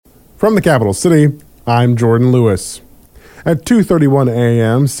From the capital city, I'm Jordan Lewis. At 2:31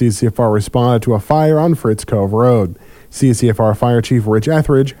 a.m., CCFR responded to a fire on Fritz Cove Road. CCFR Fire Chief Rich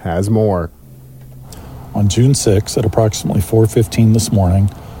Ethridge has more. On June 6 at approximately 4:15 this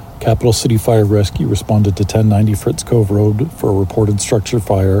morning, Capital City Fire Rescue responded to 1090 Fritz Cove Road for a reported structure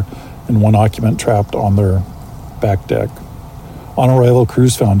fire and one occupant trapped on their back deck. On arrival,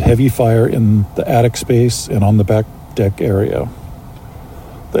 crews found heavy fire in the attic space and on the back deck area.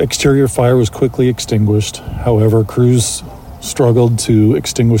 The exterior fire was quickly extinguished. However, crews struggled to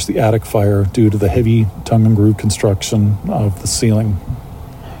extinguish the attic fire due to the heavy tongue-and-groove construction of the ceiling.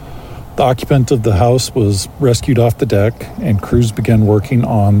 The occupant of the house was rescued off the deck, and crews began working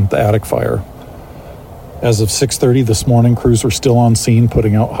on the attic fire. As of 6:30 this morning, crews were still on scene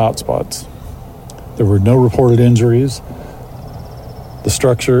putting out hotspots. There were no reported injuries. The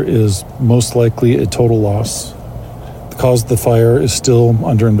structure is most likely a total loss. The cause of the fire is still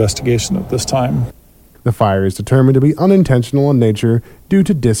under investigation at this time. The fire is determined to be unintentional in nature due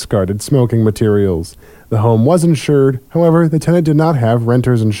to discarded smoking materials. The home was insured, however, the tenant did not have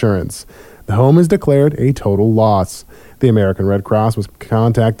renter's insurance. The home is declared a total loss. The American Red Cross was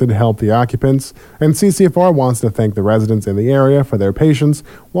contacted to help the occupants, and CCFR wants to thank the residents in the area for their patience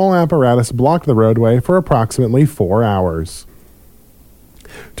while apparatus blocked the roadway for approximately 4 hours.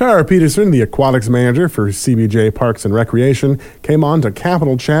 Tara Peterson, the Aquatics Manager for CBJ Parks and Recreation, came on to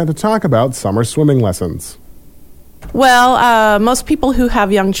Capital Chat to talk about summer swimming lessons. Well, most people who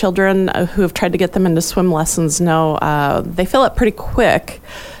have young children who have tried to get them into swim lessons know they fill up pretty quick.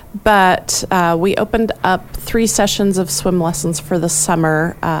 But we opened up 3 sessions of swim lessons for the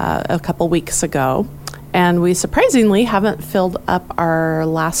summer a couple weeks ago. And we surprisingly haven't filled up our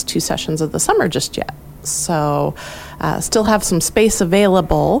last 2 sessions of the summer just yet. So still have some space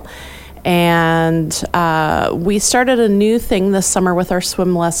available. And we started a new thing this summer with our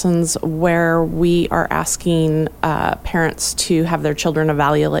swim lessons where we are asking parents to have their children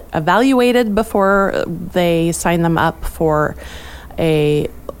evaluated before they sign them up for a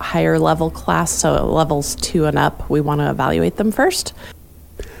higher level class. So levels 2 and up, we want to evaluate them first.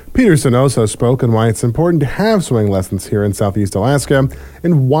 Peterson also spoke on why it's important to have swimming lessons here in Southeast Alaska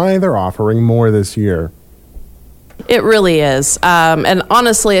and why they're offering more this year. It really is. And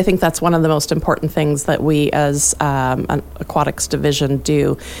honestly, I think that's one of the most important things that we as an aquatics division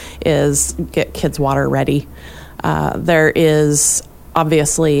do is get kids water ready. There is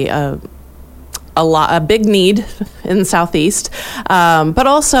obviously a big need in the Southeast, but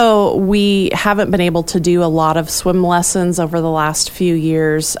also we haven't been able to do a lot of swim lessons over the last few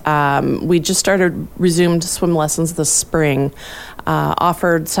years. We just resumed swim lessons this spring,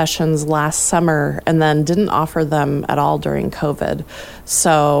 offered sessions last summer, and then didn't offer them at all during COVID.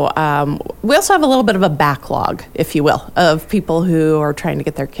 So we also have a little bit of a backlog, if you will, of people who are trying to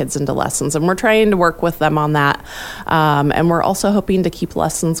get their kids into lessons, and we're trying to work with them on that. And we're also hoping to keep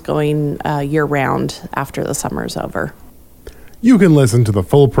lessons going year-round after the summer's over. You can listen to the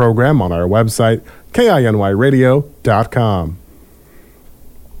full program on our website, kinyradio.com.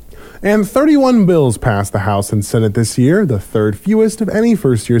 And 31 bills passed the House and Senate this year, the third fewest of any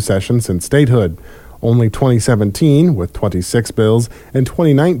first-year session since statehood. Only 2017, with 26 bills, and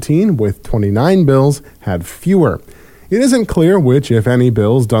 2019, with 29 bills, had fewer. It isn't clear which, if any,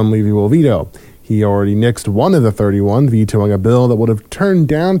 bills Dunleavy will veto. He already nixed one of the 31, vetoing a bill that would have turned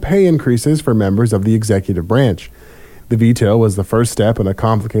down pay increases for members of the executive branch. The veto was the first step in a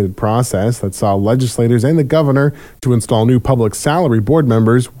complicated process that saw legislators and the governor to install new public salary board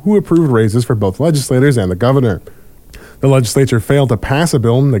members who approved raises for both legislators and the governor. The legislature failed to pass a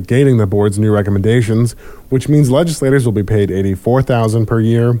bill negating the board's new recommendations, which means legislators will be paid $84,000 per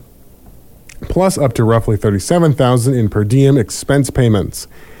year, plus up to roughly $37,000 in per diem expense payments.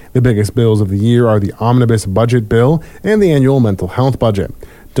 The biggest bills of the year are the omnibus budget bill and the annual mental health budget.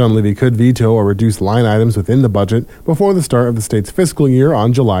 Dunleavy could veto or reduce line items within the budget before the start of the state's fiscal year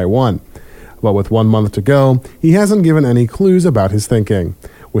on July 1. But with 1 month to go, he hasn't given any clues about his thinking.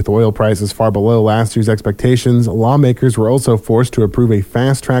 With oil prices far below last year's expectations, lawmakers were also forced to approve a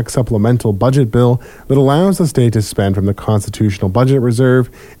fast-track supplemental budget bill that allows the state to spend from the constitutional budget reserve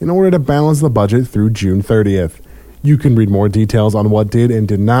in order to balance the budget through June 30th. You can read more details on what did and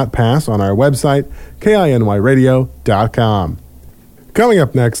did not pass on our website, kinyradio.com. Coming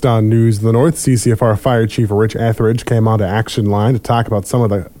up next on News of the North, CCFR Fire Chief Rich Ethridge came onto Action Line to talk about some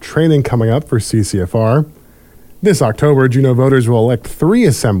of the training coming up for CCFR. This October, Juneau voters will elect 3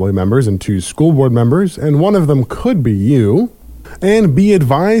 assembly members and 2 school board members, and one of them could be you. And be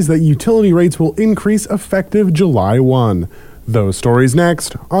advised that utility rates will increase effective July 1. Those stories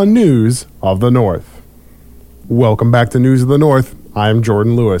next on News of the North. Welcome back to News of the North. I'm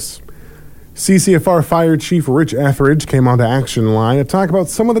Jordan Lewis. CCFR Fire Chief Rich Ethridge came onto Action Line to talk about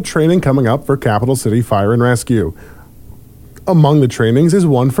some of the training coming up for Capital City Fire and Rescue. Among the trainings is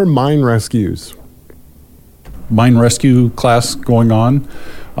one for mine rescues. Mine rescue class going on.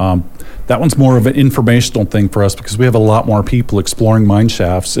 That one's more of an informational thing for us because we have a lot more people exploring mine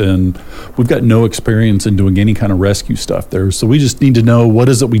shafts, and we've got no experience in doing any kind of rescue stuff there. So we just need to know what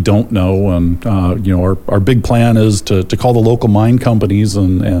is it we don't know, and our big plan is to call the local mine companies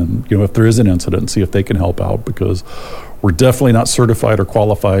and if there is an incident, see if they can help out, because we're definitely not certified or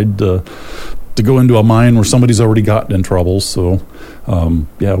qualified to go into a mine where somebody's already gotten in trouble. So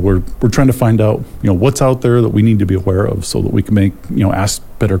we're trying to find out what's out there that we need to be aware of so that we can ask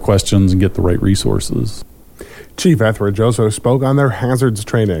better questions and get the right resources. Chief Ethridge also spoke on their hazards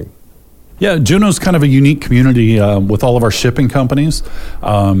training. Yeah, Juneau's kind of a unique community with all of our shipping companies.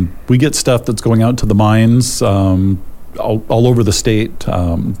 We get stuff that's going out to the mines all over the state.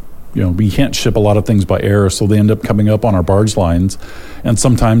 We can't ship a lot of things by air, so they end up coming up on our barge lines. And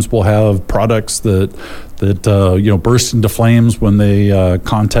sometimes we'll have products that burst into flames when they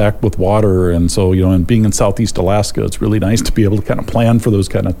contact with water. And so, and being in Southeast Alaska, it's really nice to be able to kind of plan for those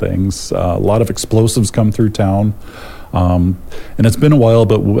kind of things. A lot of explosives come through town. And it's been a while,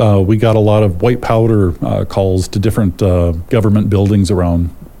 but we got a lot of white powder calls to different government buildings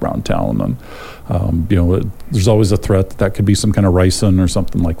around town. And there's always a threat that could be some kind of ricin or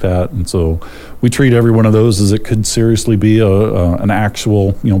something like that, and so we treat every one of those as it could seriously be an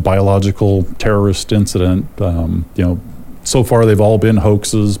actual biological terrorist incident. So far they've all been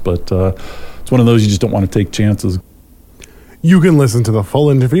hoaxes, but it's one of those you just don't want to take chances. You can listen to the full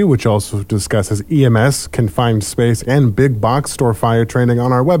interview, which also discusses EMS, confined space, and big box store fire training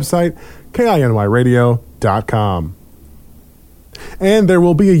on our website, kinyradio.com. And there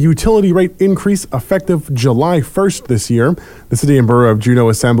will be a utility rate increase effective July 1st this year. The City and Borough of Juneau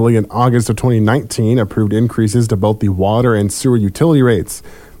Assembly in August of 2019 approved increases to both the water and sewer utility rates.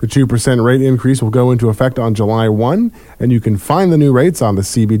 The 2% rate increase will go into effect on July 1, and you can find the new rates on the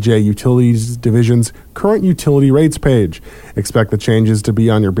CBJ Utilities Division's current utility rates page. Expect the changes to be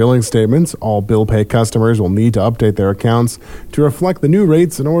on your billing statements. All bill pay customers will need to update their accounts to reflect the new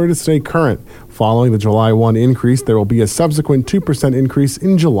rates in order to stay current. Following the July 1 increase, there will be a subsequent 2% increase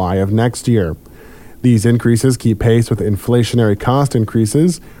in July of next year. These increases keep pace with inflationary cost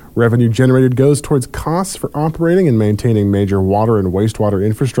increases. Revenue generated goes towards costs for operating and maintaining major water and wastewater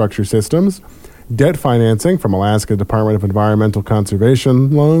infrastructure systems, debt financing from Alaska Department of Environmental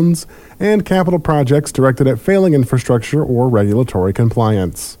Conservation loans, and capital projects directed at failing infrastructure or regulatory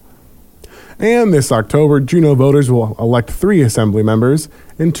compliance. And this October, Juneau voters will elect 3 assembly members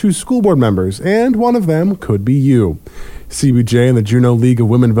and 2 school board members, and one of them could be you. CBJ and the Juneau League of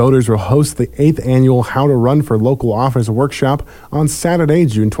Women Voters will host the 8th annual How to Run for Local Office workshop on Saturday,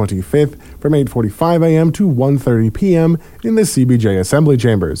 June 25th from 8:45 a.m. to 1:30 p.m. in the CBJ Assembly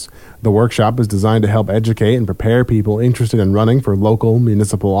Chambers. The workshop is designed to help educate and prepare people interested in running for local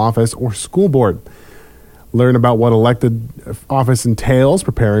municipal office or school board. Learn about what elected office entails,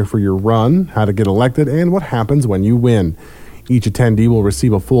 preparing for your run, how to get elected, and what happens when you win. Each attendee will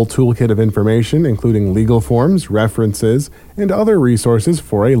receive a full toolkit of information, including legal forms, references, and other resources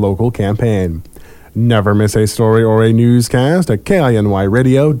for a local campaign. Never miss a story or a newscast at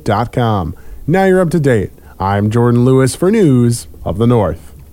kinyradio.com. Now you're up to date. I'm Jordan Lewis for News of the North.